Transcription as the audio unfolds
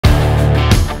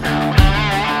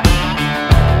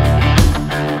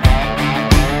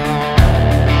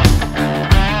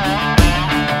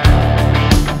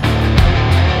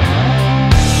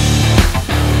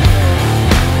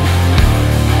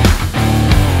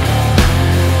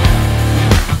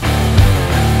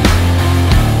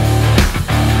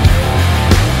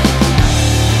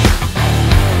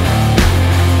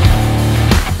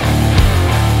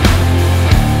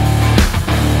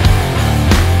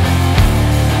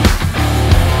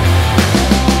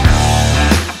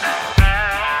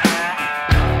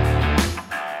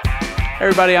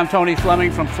everybody, I'm Tony Fleming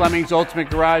from Fleming's Ultimate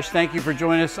Garage. Thank you for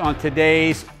joining us on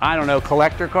today's, I don't know,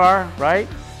 collector car, right?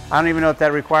 I don't even know if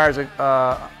that requires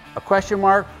a question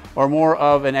mark or more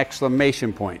of an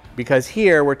exclamation point, because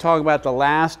here we're talking about the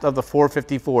last of the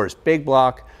 454s, big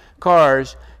block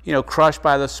cars, you know, crushed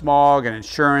by the smog and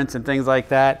insurance and things like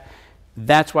that.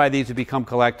 That's why these have become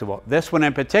collectible. This one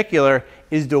in particular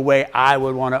is the way I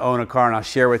would want to own a car, and I'll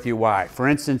share with you why. For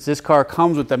instance, this car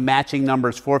comes with the matching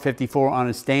numbers 454 on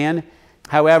a stand.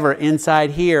 However,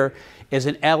 inside here is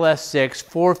an LS6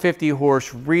 450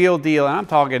 horse real deal, and I'm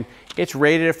talking, it's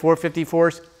rated at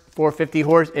 450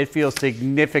 horse. It feels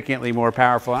significantly more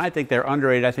powerful, and I think they're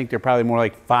underrated. I think they're probably more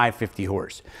like 550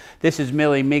 horse. This is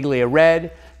Milli Miglia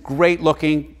red, great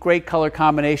looking, great color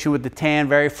combination with the tan,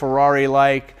 very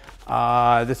Ferrari-like.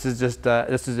 This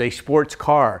is a sports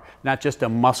car, not just a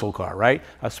muscle car, right?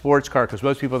 A sports car, because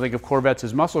most people think of Corvettes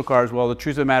as muscle cars. Well, the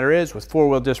truth of the matter is, with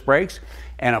four-wheel disc brakes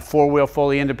and a four-wheel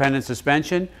fully independent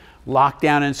suspension, locked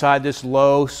down inside this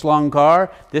low slung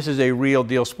car, this is a real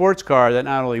deal sports car that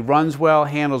not only runs well,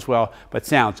 handles well, but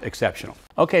sounds exceptional.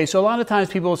 Okay, so a lot of times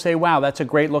people will say, wow, that's a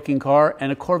great looking car,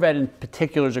 and a Corvette in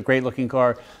particular is a great looking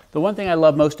car. The one thing I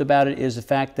love most about it is the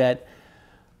fact that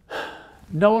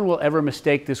no one will ever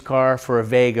mistake this car for a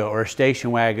Vega or a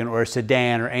station wagon or a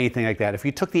sedan or anything like that. If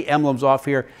you took the emblems off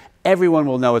here, everyone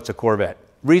will know it's a Corvette.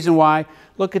 Reason why?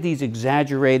 Look at these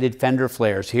exaggerated fender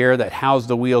flares here that house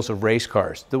the wheels of race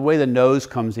cars. The way the nose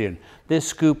comes in. This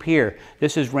scoop here,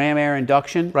 this is ram air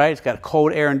induction, right? It's got a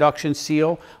cold air induction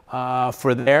seal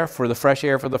for the fresh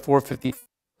air for the 450.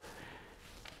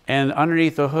 And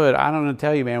underneath the hood, I don't know to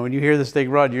tell you, man, when you hear this thing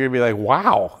run, you're gonna be like,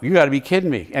 wow, you gotta be kidding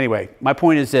me. Anyway, my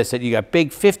point is this, that you got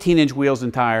big 15-inch wheels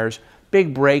and tires,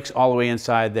 big brakes all the way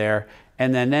inside there,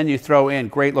 and then you throw in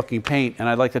great looking paint, and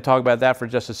I'd like to talk about that for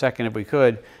just a second if we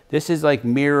could. This is like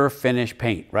mirror finish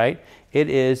paint, right? It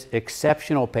is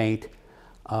exceptional paint,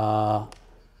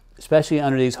 especially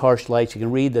under these harsh lights. You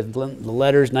can read the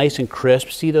letters nice and crisp.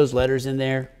 See those letters in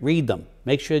there? Read them.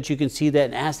 Make sure that you can see that,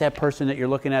 and ask that person that you're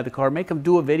looking at the car. Make them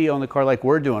do a video on the car like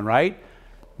we're doing, right?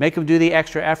 Make them do the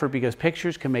extra effort, because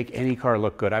pictures can make any car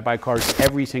look good. I buy cars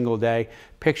every single day.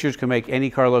 Pictures can make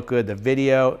any car look good. The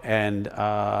video and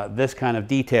this kind of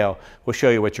detail will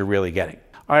show you what you're really getting.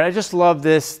 All right, I just love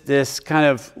this kind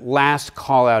of last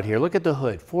call out here. Look at the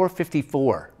hood,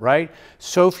 454, right?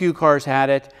 So few cars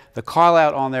had it. The call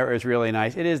out on there is really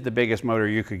nice. It is the biggest motor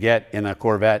you could get in a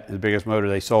Corvette, the biggest motor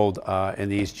they sold in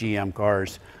these GM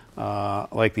cars,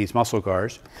 like these muscle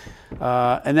cars.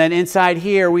 And then inside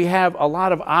here, we have a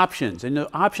lot of options, and the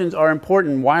options are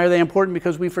important. Why are they important?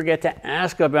 Because we forget to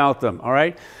ask about them, all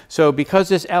right? So because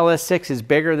this LS6 is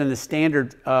bigger than the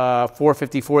standard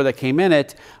 454 that came in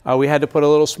it, we had to put a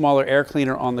little smaller air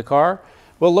cleaner on the car.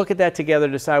 We'll look at that together,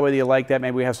 decide whether you like that.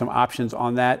 Maybe we have some options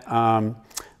on that.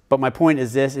 But my point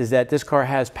is this, is that this car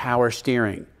has power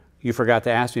steering. You forgot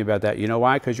to ask me about that. You know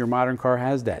why? Because your modern car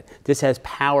has that. This has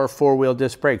power four-wheel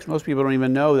disc brakes. Most people don't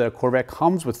even know that a Corvette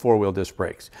comes with four-wheel disc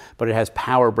brakes, but it has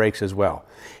power brakes as well.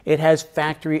 It has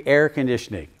factory air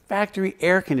conditioning. Factory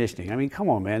air conditioning. I mean, come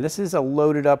on, man. This is a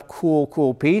loaded up,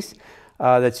 cool piece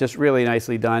that's just really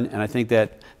nicely done. And I think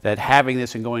that having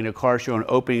this and going to a car show and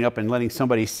opening up and letting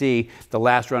somebody see the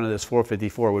last run of this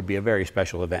 454 would be a very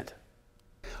special event.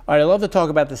 All right, I love to talk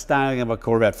about the styling of a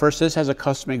Corvette. First, this has a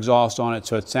custom exhaust on it,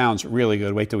 so it sounds really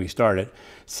good. Wait till we start it.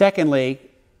 Secondly,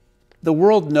 the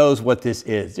world knows what this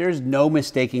is. There's no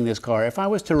mistaking this car. If I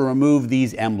was to remove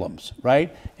these emblems,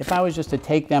 right? If I was just to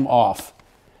take them off,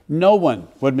 no one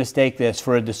would mistake this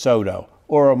for a DeSoto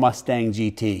or a Mustang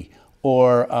GT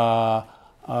or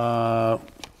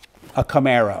a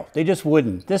Camaro. They just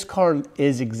wouldn't. This car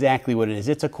is exactly what it is.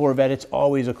 It's a Corvette. It's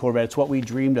always a Corvette. It's what we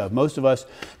dreamed of. Most of us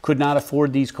could not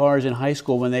afford these cars in high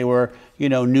school when they were, you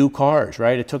know, new cars,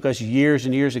 right? It took us years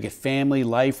and years to get family,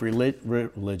 life,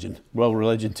 religion, well,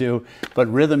 religion too, but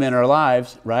rhythm in our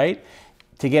lives, right?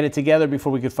 To get it together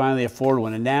before we could finally afford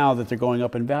one. And now that they're going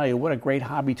up in value, what a great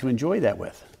hobby to enjoy that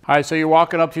with. All right, so you're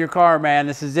walking up to your car, man.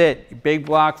 This is it. Big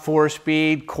block,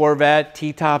 4-speed, Corvette,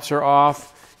 T-tops are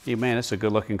off. Hey, man, this is a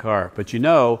good looking car. But you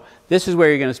know, this is where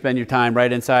you're gonna spend your time,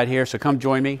 right inside here. So come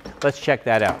join me, let's check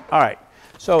that out. All right,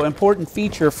 so important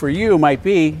feature for you might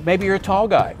be, maybe you're a tall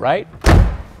guy, right?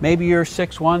 Maybe you're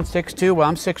 6'1", 6'2", well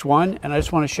I'm 6'1", and I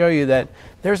just wanna show you that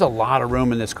there's a lot of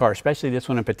room in this car, especially this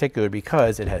one in particular,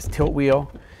 because it has tilt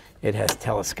wheel, it has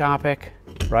telescopic,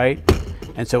 right?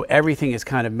 And so everything is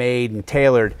kind of made and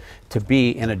tailored to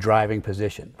be in a driving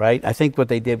position, right? I think what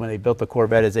they did when they built the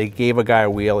Corvette is they gave a guy a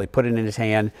wheel, they put it in his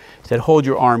hand, said, hold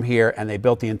your arm here, and they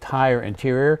built the entire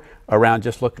interior around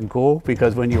just looking cool,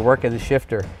 because when you're working the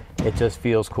shifter, it just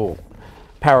feels cool.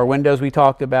 Power windows we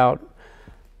talked about.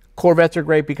 Corvettes are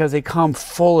great because they come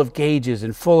full of gauges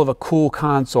and full of a cool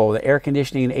console. The air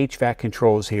conditioning and HVAC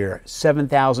controls here.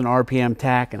 7,000 RPM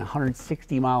Tach and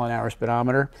 160 mile-an-hour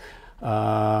speedometer.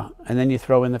 And then you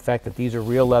throw in the fact that these are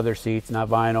real leather seats, not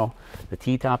vinyl. The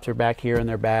T-tops are back here in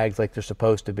their bags like they're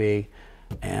supposed to be.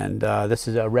 And this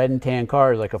is a red and tan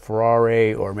car, like a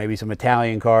Ferrari or maybe some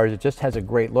Italian cars. It just has a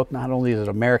great look. Not only is it an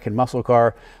American muscle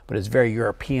car, but it's very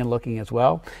European looking as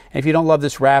well. And if you don't love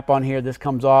this wrap on here, this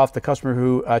comes off. The customer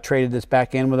who traded this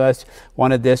back in with us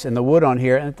wanted this and the wood on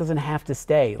here, and it doesn't have to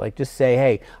stay. Like, just say,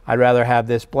 hey, I'd rather have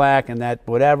this black and that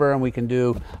whatever, and we can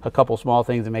do a couple small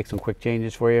things and make some quick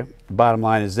changes for you. The bottom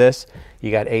line is this.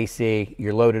 You got AC,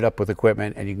 you're loaded up with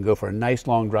equipment, and you can go for a nice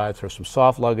long drive, throw some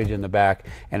soft luggage in the back,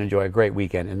 and enjoy a great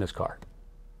weekend in this car.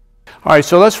 All right,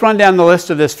 so let's run down the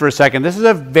list of this for a second. This is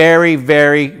a very,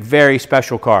 very, very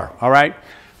special car, all right?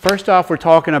 First off, we're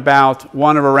talking about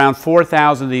one of around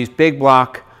 4,000 of these big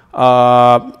block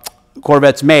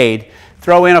Corvettes made.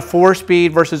 Throw in a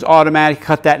 4-speed versus automatic,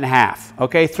 cut that in half,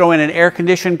 okay? Throw in an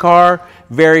air-conditioned car,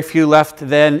 very few left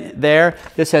then there.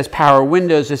 This has power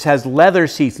windows, this has leather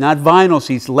seats, not vinyl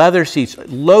seats, leather seats,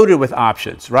 loaded with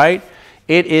options, right?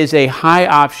 It is a high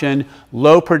option,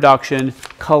 low production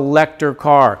collector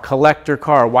car. Collector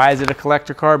car. Why is it a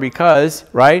collector car? Because,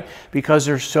 right? Because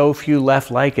there's so few left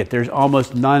like it. There's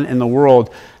almost none in the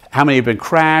world. How many have been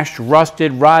crashed,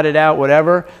 rusted, rotted out,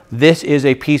 whatever? This is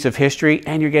a piece of history,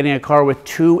 and you're getting a car with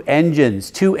two engines.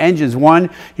 Two engines. One,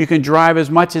 you can drive as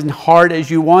much and hard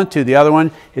as you want to. The other one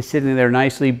is sitting there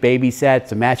nicely, babysat.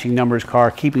 It's a matching numbers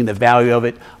car, keeping the value of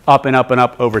it up and up and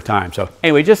up over time. So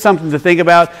anyway, just something to think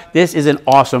about. This is an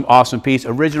awesome, awesome piece.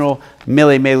 Original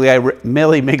Millie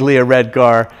Miglia red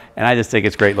car, and I just think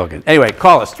it's great looking. Anyway,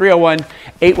 call us,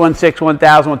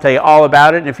 301-816-1000. We'll tell you all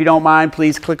about it. And if you don't mind,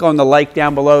 please click on the like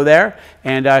down below there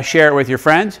and share it with your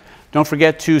friends. Don't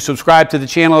forget to subscribe to the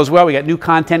channel as well. We got new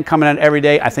content coming out every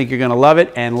day. I think you're going to love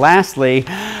it. And lastly,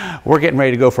 we're getting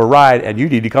ready to go for a ride, and you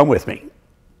need to come with me.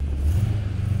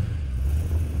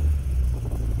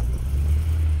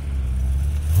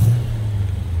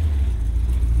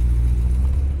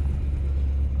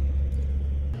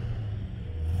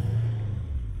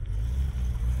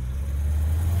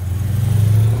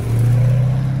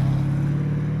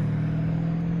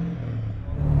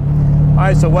 All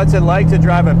right, so what's it like to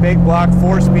drive a big block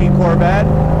 4-speed Corvette?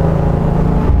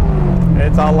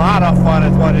 It's a lot of fun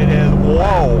is what it is.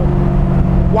 Whoa.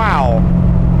 Wow.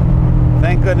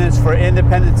 Thank goodness for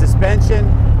independent suspension,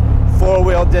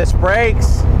 4-wheel disc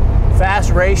brakes,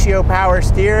 fast ratio power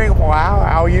steering. Wow,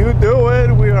 how you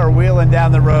doing? We are wheeling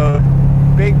down the road.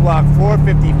 Big block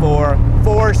 454,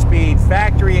 4-speed,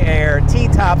 factory air,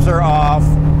 T-tops are off.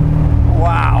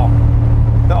 Wow.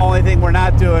 The only thing we're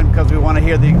not doing, because we want to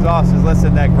hear the exhaust, is listen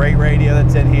to that great radio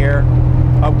that's in here,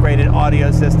 upgraded audio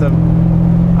system.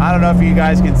 I don't know if you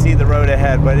guys can see the road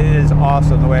ahead, but it is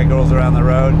awesome the way it goes around the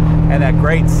road, and that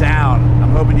great sound. I'm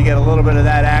hoping you get a little bit of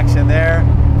that action there,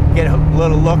 get a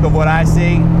little look of what I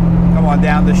see. Come on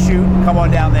down the chute, come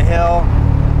on down the hill,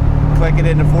 click it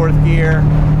into 4th gear.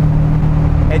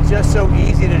 It's just so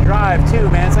easy to drive too,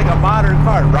 man. It's like a modern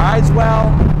car. It rides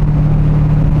well.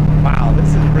 Wow, this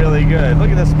is really good.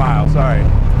 Look at this smile, sorry.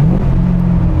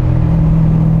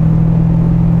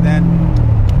 Then,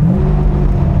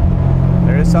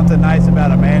 there is something nice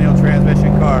about a manual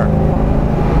transmission car.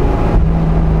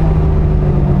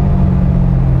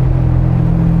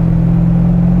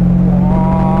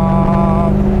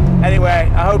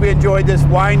 Anyway, I hope you enjoyed this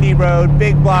windy road,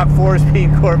 big block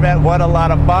 4-speed Corvette. What a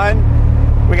lot of fun.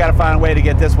 We got to find a way to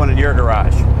get this one in your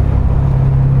garage.